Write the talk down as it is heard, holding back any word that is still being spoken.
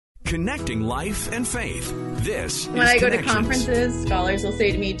Connecting life and faith. This when I go to conferences, scholars will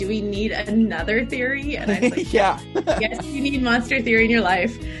say to me, do we need another theory? And I'm like, yeah. Yes, you need monster theory in your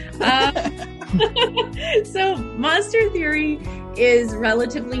life. So monster theory is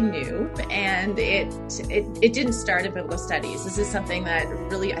relatively new, and it didn't start in biblical studies. This is something that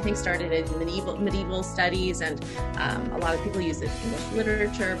really, I think, started in medieval studies, and a lot of people use it in English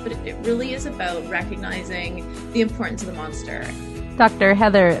literature, but it really is about recognizing the importance of the monster. Dr.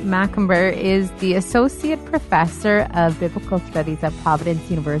 Heather Macomber is the Associate Professor of Biblical Studies at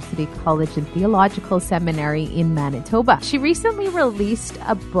Providence University College and Theological Seminary in Manitoba. She recently released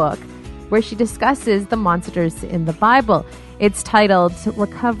a book where she discusses the monsters in the Bible. It's titled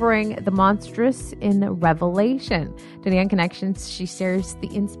Recovering the Monstrous in Revelation. Today on Connections, she shares the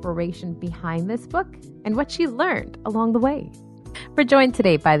inspiration behind this book and what she learned along the way. We're joined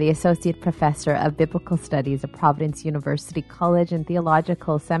today by the Associate Professor of Biblical Studies at Providence University College and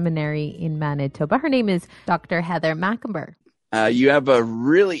Theological Seminary in Manitoba. Her name is Dr. Heather Macomber. You have a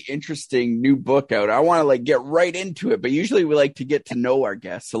really interesting new book out. I want to get right into it, but usually we like to get to know our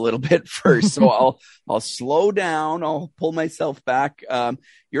guests a little bit first. So I'll slow down. I'll pull myself back.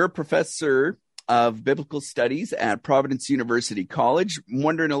 You're a professor of biblical studies at Providence University College. I'm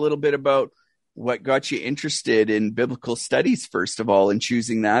wondering a little bit about what got you interested in biblical studies, first of all, and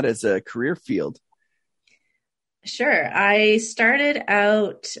choosing that as a career field. Sure. I started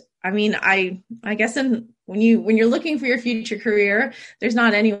out, I guess when you're looking for your future career, there's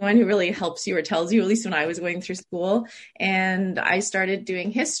not anyone who really helps you or tells you, at least when I was going through school. And I started doing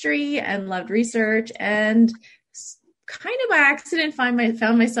history and loved research, and kind of by accident found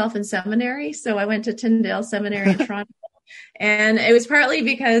myself in seminary. So I went to Tyndale Seminary in Toronto. And it was partly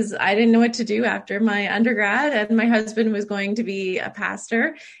because I didn't know what to do after my undergrad, and my husband was going to be a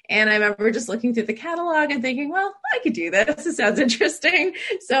pastor. And I remember just looking through the catalog and thinking, well, I could do this. This sounds interesting.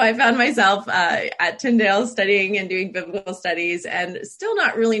 So I found myself at Tyndale studying and doing biblical studies and still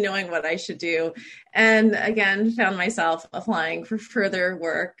not really knowing what I should do. And again, found myself applying for further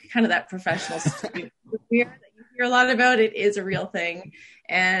work, kind of that professional student career that you hear a lot about. It is a real thing.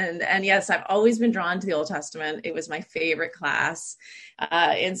 And yes, I've always been drawn to the Old Testament. It was my favorite class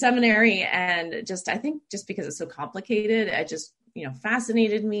in seminary. And I think because it's so complicated, it just,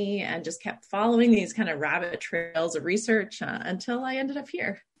 fascinated me, and just kept following these kind of rabbit trails of research until I ended up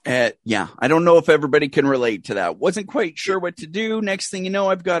here. Yeah, I don't know if everybody can relate to that. Wasn't quite sure what to do. Next thing you know,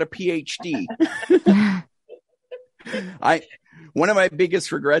 I've got a PhD. One of my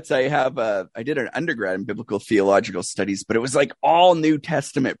biggest regrets I have, I did an undergrad in biblical theological studies, but it was all New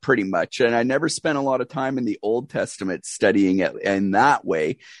Testament pretty much. And I never spent a lot of time in the Old Testament studying it in that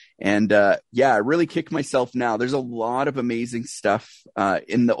way. And I really kick myself now. There's a lot of amazing stuff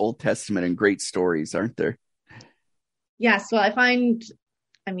in the Old Testament and great stories, aren't there? Yes. Well,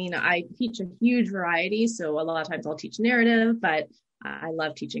 I teach a huge variety. So a lot of times I'll teach narrative, but I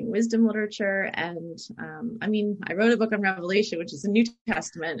love teaching wisdom literature. And I wrote a book on Revelation, which is a New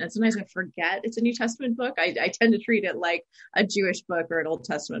Testament. And sometimes I forget it's a New Testament book. I tend to treat it like a Jewish book or an Old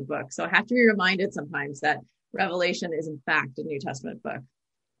Testament book. So I have to be reminded sometimes that Revelation is in fact a New Testament book.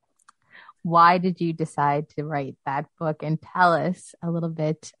 Why did you decide to write that book, and tell us a little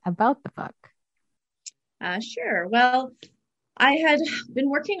bit about the book? Sure. Well, I had been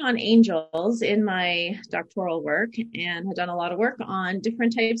working on angels in my doctoral work and had done a lot of work on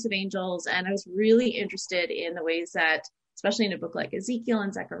different types of angels. And I was really interested in the ways that, especially in a book like Ezekiel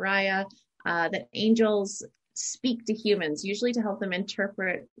and Zechariah, that angels speak to humans, usually to help them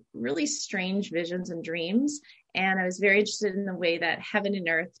interpret really strange visions and dreams. And I was very interested in the way that heaven and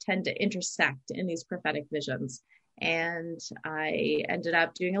earth tend to intersect in these prophetic visions. And I ended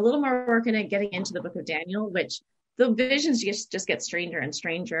up doing a little more work in it, getting into the book of Daniel, which the visions just get stranger and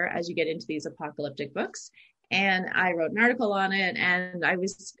stranger as you get into these apocalyptic books. And I wrote an article on it, and I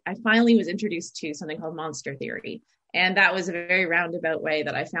finally was introduced to something called monster theory. And that was a very roundabout way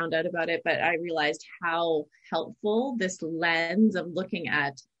that I found out about it. But I realized how helpful this lens of looking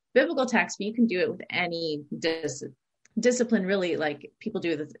at biblical text, but you can do it with any discipline, really. Like people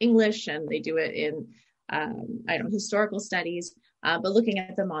do it with English, and they do it in, historical studies. But looking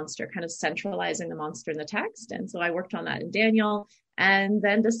at the monster, kind of centralizing the monster in the text. And so I worked on that in Daniel, and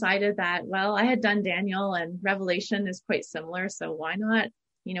then decided that, well, I had done Daniel, and Revelation is quite similar. So why not,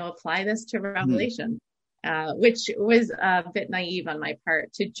 apply this to Revelation, which was a bit naive on my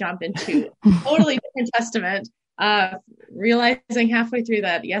part to jump into a totally different testament, realizing halfway through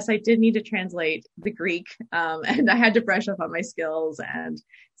that, yes, I did need to translate the Greek, and I had to brush up on my skills. And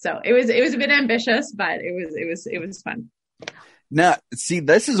so it was a bit ambitious, but it was fun. Now, see,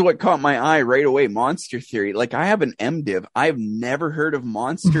 this is what caught my eye right away. Monster theory. Like, I have an MDiv. I've never heard of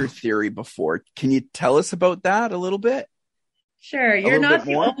monster theory before. Can you tell us about that a little bit? Sure. You're not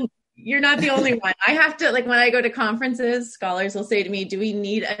the only one. I have to, like, when I go to conferences, scholars will say to me, do we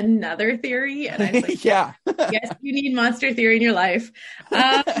need another theory? And I'm like, yeah. Yes, you need monster theory in your life.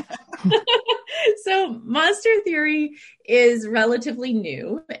 So monster theory is relatively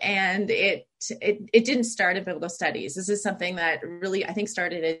new, and it didn't start in biblical studies. This is something that really, I think,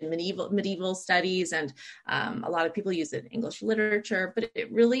 started in medieval studies, and a lot of people use it in English literature, but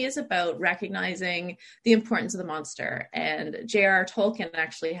it really is about recognizing the importance of the monster. And J.R.R. Tolkien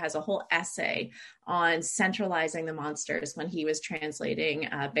actually has a whole essay on centralizing the monsters when he was translating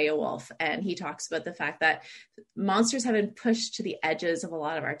Beowulf. And he talks about the fact that monsters have been pushed to the edges of a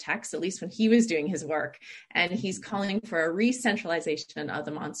lot of our texts, at least when he was doing his work. And he's calling for a re-centralization of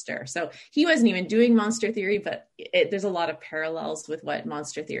the monster. So he wasn't even doing monster theory, but there's a lot of parallels with what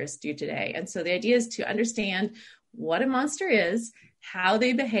monster theorists do today. And so the idea is to understand what a monster is, how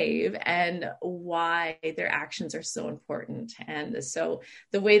they behave, and why their actions are so important. And so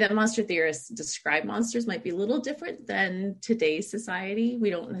the way that monster theorists describe monsters might be a little different than today's society. We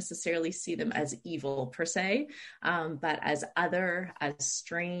don't necessarily see them as evil per se, but as other, as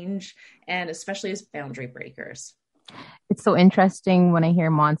strange, and especially as boundary breakers. It's so interesting when I hear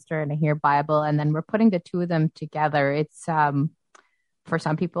monster and I hear Bible, and then we're putting the two of them together. It's for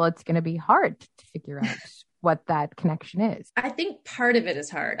some people, it's going to be hard to figure out what that connection is. I think part of it is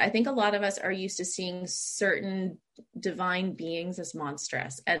hard. I think a lot of us are used to seeing certain divine beings as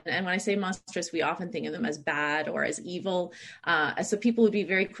monstrous. And when I say monstrous, we often think of them as bad or as evil. So people would be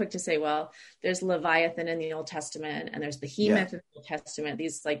very quick to say, well, there's Leviathan in the Old Testament, and there's Behemoth in the Old Testament,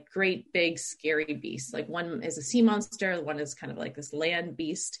 these like great, big, scary beasts. Like one is a sea monster, one is kind of like this land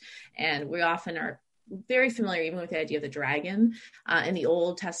beast. And we often are very familiar even with the idea of the dragon in the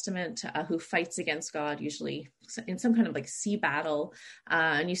Old Testament who fights against God, usually in some kind of like sea battle.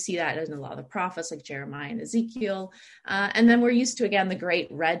 And you see that in a lot of the prophets like Jeremiah and Ezekiel. And then we're used to, again, the great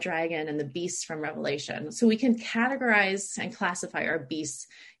red dragon and the beasts from Revelation. So we can categorize and classify our beasts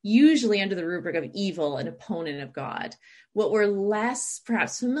usually under the rubric of evil, an opponent of God. What we're less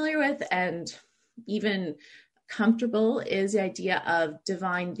perhaps familiar with and even comfortable is the idea of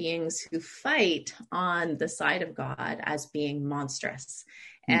divine beings who fight on the side of God as being monstrous.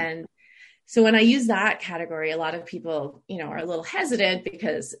 And so when I use that category, a lot of people, are a little hesitant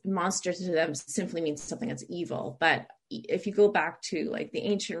because monster to them simply means something that's evil. But if you go back to like the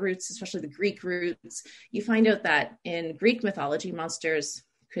ancient roots, especially the Greek roots, you find out that in Greek mythology, monsters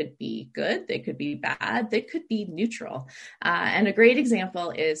could be good, they could be bad, they could be neutral. And a great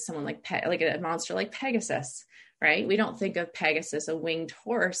example is someone like a monster like Pegasus. Right? We don't think of Pegasus, a winged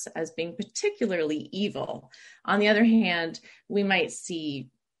horse, as being particularly evil. On the other hand, we might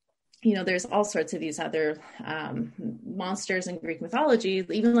see, there's all sorts of these other monsters in Greek mythology,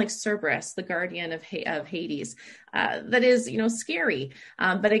 even like Cerberus, the guardian of Hades, that is, scary.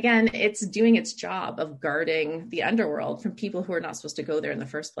 But again, it's doing its job of guarding the underworld from people who are not supposed to go there in the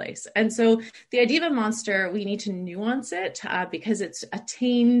first place. And so the idea of a monster, we need to nuance it because it's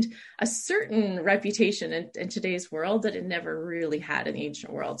attained a certain reputation in today's world that it never really had in the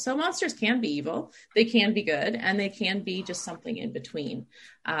ancient world. So monsters can be evil, they can be good, and they can be just something in between.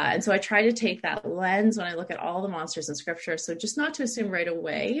 And so I try to take that lens when I look at all the monsters in scripture. So just not to assume right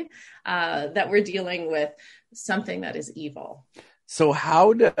away that we're dealing with something that is evil. So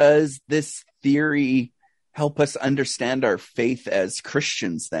how does this theory help us understand our faith as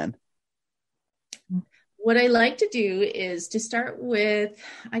Christians then? What I like to do is to start with,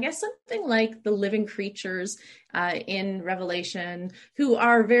 I guess, something like the living creatures in Revelation, who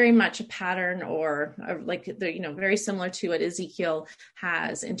are very much a pattern or like they're, very similar to what Ezekiel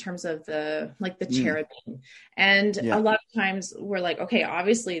has in terms of the cherubim. And a lot of times we're like, okay,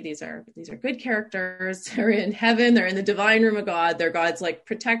 obviously these are good characters. They're in heaven. They're in the divine room of God. They're God's like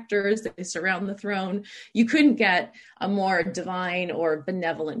protectors. They surround the throne. You couldn't get a more divine or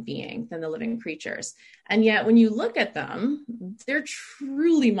benevolent being than the living creatures. And yet when you look at them, they're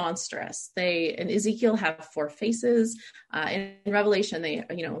truly monstrous. They, in Ezekiel, have 4 faces. In Revelation,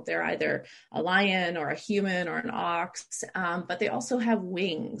 they're either a lion or a human or an ox, but they also have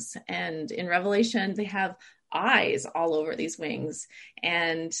wings. And in Revelation, they have eyes all over these wings.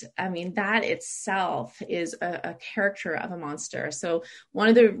 And I mean, that itself is a character of a monster. So one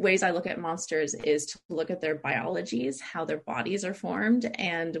of the ways I look at monsters is to look at their biologies, how their bodies are formed,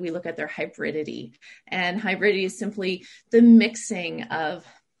 and we look at their hybridity. And hybridity is simply the mixing of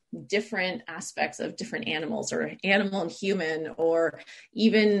different aspects of different animals, or animal and human, or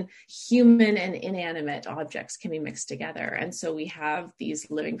even human and inanimate objects can be mixed together. And so we have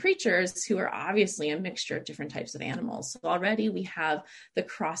these living creatures who are obviously a mixture of different types of animals. So already we have the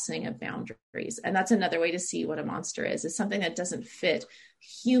crossing of boundaries. And that's another way to see what a monster is something that doesn't fit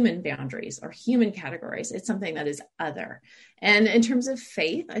human boundaries or human categories. It's something that is other. And in terms of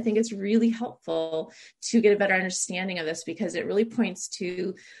faith, I think it's really helpful to get a better understanding of this, because it really points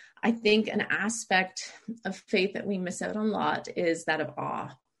to, I think, an aspect of faith that we miss out on a lot is that of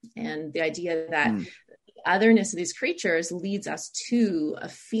awe, and the idea that the otherness of these creatures leads us to a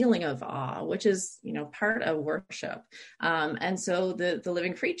feeling of awe, which is, part of worship. And so the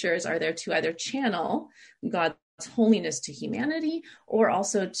living creatures are there to either channel God's holiness to humanity, or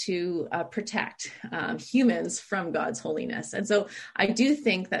also to protect humans from God's holiness. And so I do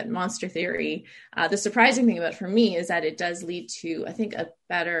think that monster theory, the surprising thing about it for me is that it does lead to, I think, a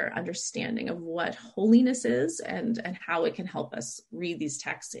better understanding of what holiness is and how it can help us read these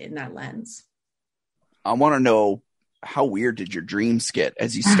texts in that lens. I want to know, how weird did your dreams get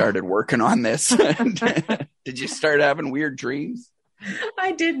as you started working on this? Did you start having weird dreams?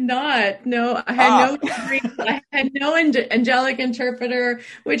 I did not. No, I had I had no angelic interpreter,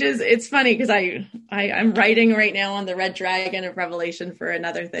 which is, it's funny because I'm writing right now on the Red Dragon of Revelation for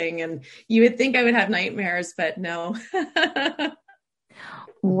another thing. And you would think I would have nightmares, but no.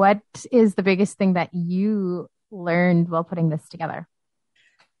 What is the biggest thing that you learned while putting this together?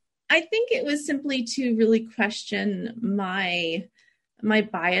 I think it was simply to really question my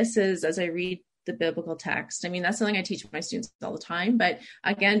biases as I read the biblical text. I mean, that's something I teach my students all the time, but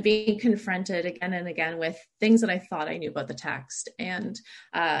again, being confronted again and again with things that I thought I knew about the text. And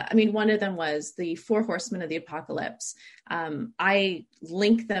one of them was the 4 horsemen of the apocalypse. I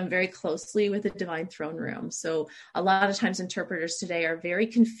link them very closely with the divine throne room. So a lot of times interpreters today are very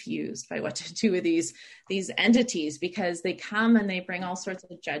confused by what to do with these entities, because they come and they bring all sorts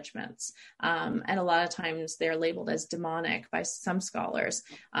of judgments. And a lot of times they're labeled as demonic by some scholars.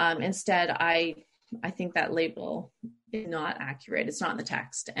 Instead, I think that label is not accurate. It's not in the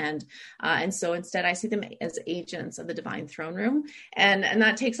text. And so instead I see them as agents of the divine throne room. And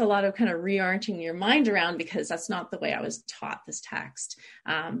that takes a lot of kind of reorienting your mind around, because that's not the way I was taught this text.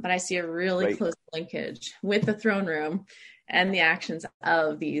 But I see a really close linkage with the throne room and the actions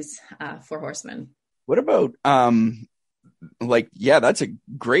of these 4 horsemen. What about, that's a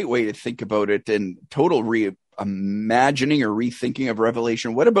great way to think about it, and total reimagining or rethinking of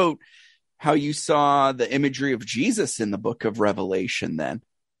Revelation. What about how you saw the imagery of Jesus in the book of Revelation then?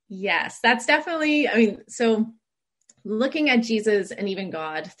 Yes, that's definitely, so looking at Jesus and even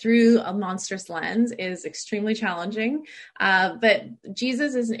God through a monstrous lens is extremely challenging. But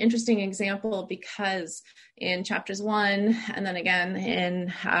Jesus is an interesting example, because in chapters 1, and then again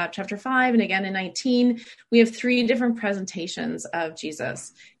in chapter 5, and again in 19, we have 3 different presentations of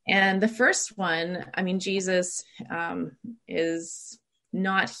Jesus. And the first one, Jesus is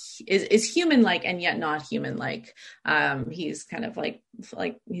human-like and yet not human-like. He's kind of like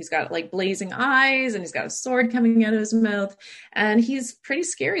he's got like blazing eyes, and he's got a sword coming out of his mouth, and he's pretty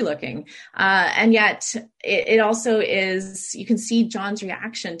scary looking. And yet it also is, you can see John's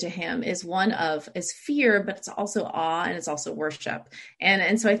reaction to him is one of fear, but it's also awe, and it's also worship.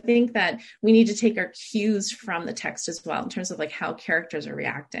 And so I think that we need to take our cues from the text as well, in terms of like how characters are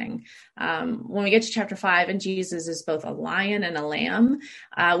reacting. When we get to chapter 5, and Jesus is both a lion and a lamb,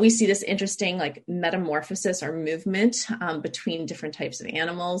 we see this interesting like metamorphosis or movement between different types of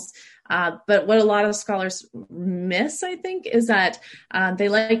animals. But what a lot of scholars miss, I think, is that they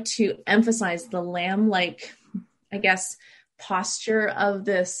like to emphasize the lamb-like, I guess, posture of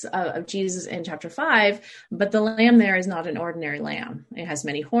this of Jesus in chapter 5, but the lamb there is not an ordinary lamb. It has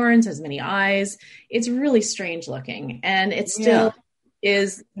many horns, has many eyes. It's really strange looking, and it still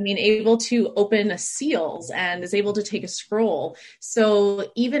is, able to open seals and is able to take a scroll.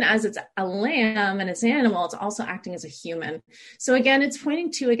 So even as it's a lamb and it's an animal, it's also acting as a human. So again, it's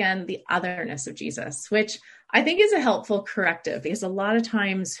pointing to, the otherness of Jesus, which I think is a helpful corrective, because a lot of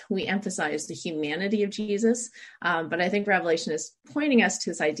times we emphasize the humanity of Jesus. But I think Revelation is pointing us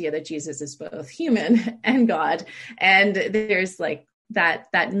to this idea that Jesus is both human and God. And there's like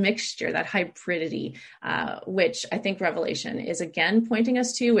that mixture, that hybridity, which I think Revelation is again pointing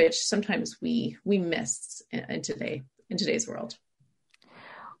us to, which sometimes we miss in today's world.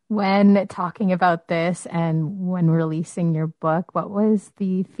 When talking about this and when releasing your book, what was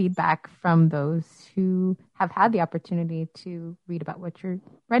the feedback from those who have had the opportunity to read about what you're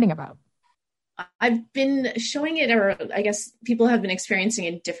writing about? I've been showing it, or I guess people have been experiencing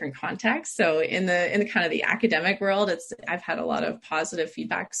in different contexts. So in the kind of the academic world, I've had a lot of positive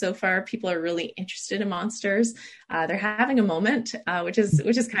feedback so far. People are really interested in monsters. They're having a moment, which is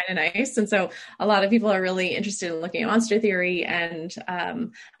kind of nice. And so a lot of people are really interested in looking at monster theory. And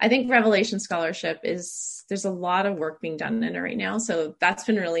I think Revelation scholarship there's a lot of work being done in it right now. So that's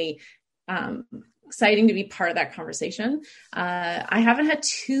been really exciting to be part of that conversation. I haven't had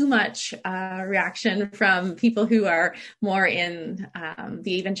too much reaction from people who are more in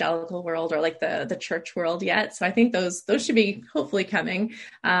the evangelical world or like the church world yet. So I think those should be hopefully coming.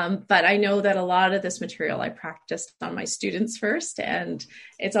 But I know that a lot of this material I practiced on my students first, and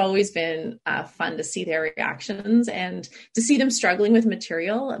it's always been fun to see their reactions and to see them struggling with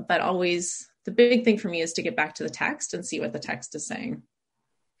material. But always the big thing for me is to get back to the text and see what the text is saying.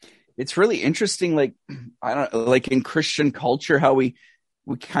 It's really interesting, like in Christian culture, how we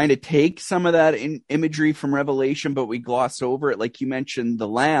kind of take some of that imagery from Revelation, but we gloss over it. Like you mentioned, the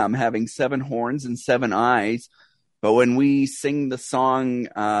lamb having 7 horns and 7 eyes. But when we sing the song,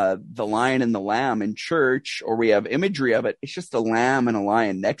 The Lion and the Lamb in church, or we have imagery of it, it's just a lamb and a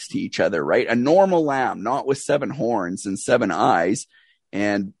lion next to each other, right? A normal lamb, not with 7 horns and 7 eyes.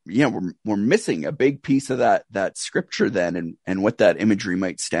 And we're missing a big piece of that scripture then, and what that imagery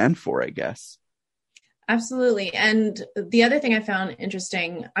might stand for, I guess. Absolutely. And the other thing I found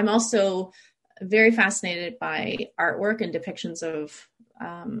interesting, I'm also very fascinated by artwork and depictions of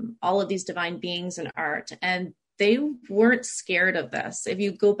all of these divine beings in art. And they weren't scared of this. If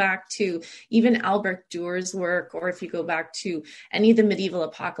you go back to even Albert Duer's work, or if you go back to any of the medieval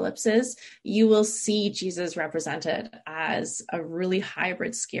apocalypses, you will see Jesus represented as a really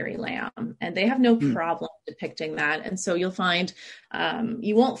hybrid, scary lamb. And they have no problem depicting that. And so you'll find,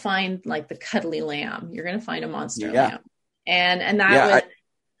 you won't find like the cuddly lamb. You're going to find a monster lamb. And that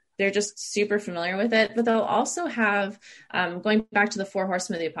they're just super familiar with it. But they'll also have, going back to the 4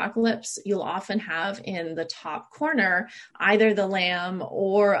 horsemen of the apocalypse, you'll often have in the top corner either the lamb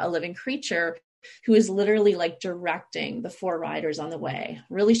or a living creature who is literally like directing the 4 riders on the way,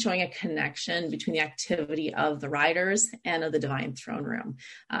 really showing a connection between the activity of the riders and of the divine throne room.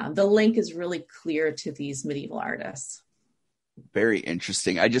 The link is really clear to these medieval artists. Very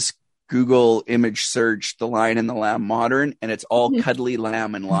interesting. I just Google image search The Lion and the Lamb modern, and it's all cuddly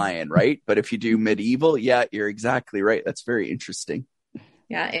lamb and lion, right? But if you do medieval, you're exactly right. That's very interesting.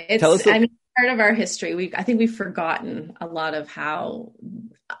 Yeah, it's part of our history. I think we've forgotten a lot of how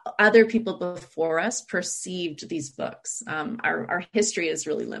other people before us perceived these books. Our history is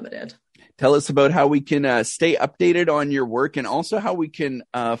really limited. Tell us about how we can stay updated on your work, and also how we can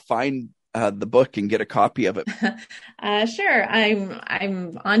find the book and get a copy of it. Sure.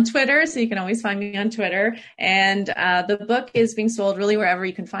 I'm on Twitter, so you can always find me on Twitter. And the book is being sold really wherever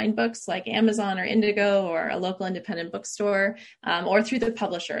you can find books, like Amazon or Indigo or a local independent bookstore, or through the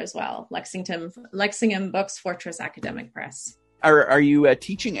publisher as well, Lexingham Books, Fortress Academic Press. Are you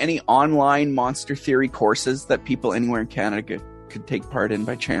teaching any online monster theory courses that people anywhere in Canada could take part in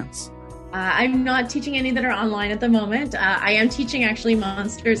by chance? I'm not teaching any that are online at the moment. I am teaching actually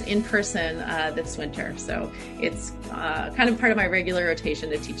monsters in person this winter. So it's kind of part of my regular rotation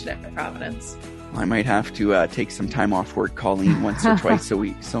to teach it at Providence. I might have to take some time off work, Colleen, once or twice a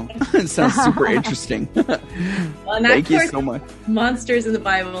week. So it sounds super interesting. Well, Thank you so much. Monsters in the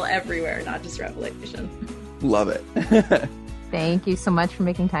Bible everywhere, not just Revelation. Love it. Thank you so much for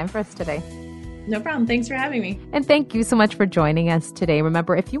making time for us today. No problem. Thanks for having me. And thank you so much for joining us today.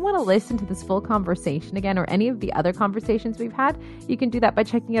 Remember, if you want to listen to this full conversation again, or any of the other conversations we've had, you can do that by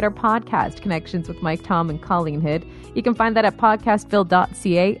checking out our podcast, Connections with Mike Tom and Colleen Hood. You can find that at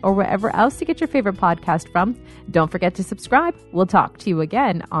podcastville.ca or wherever else you get your favorite podcast from. Don't forget to subscribe. We'll talk to you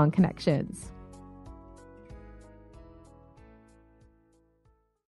again on Connections.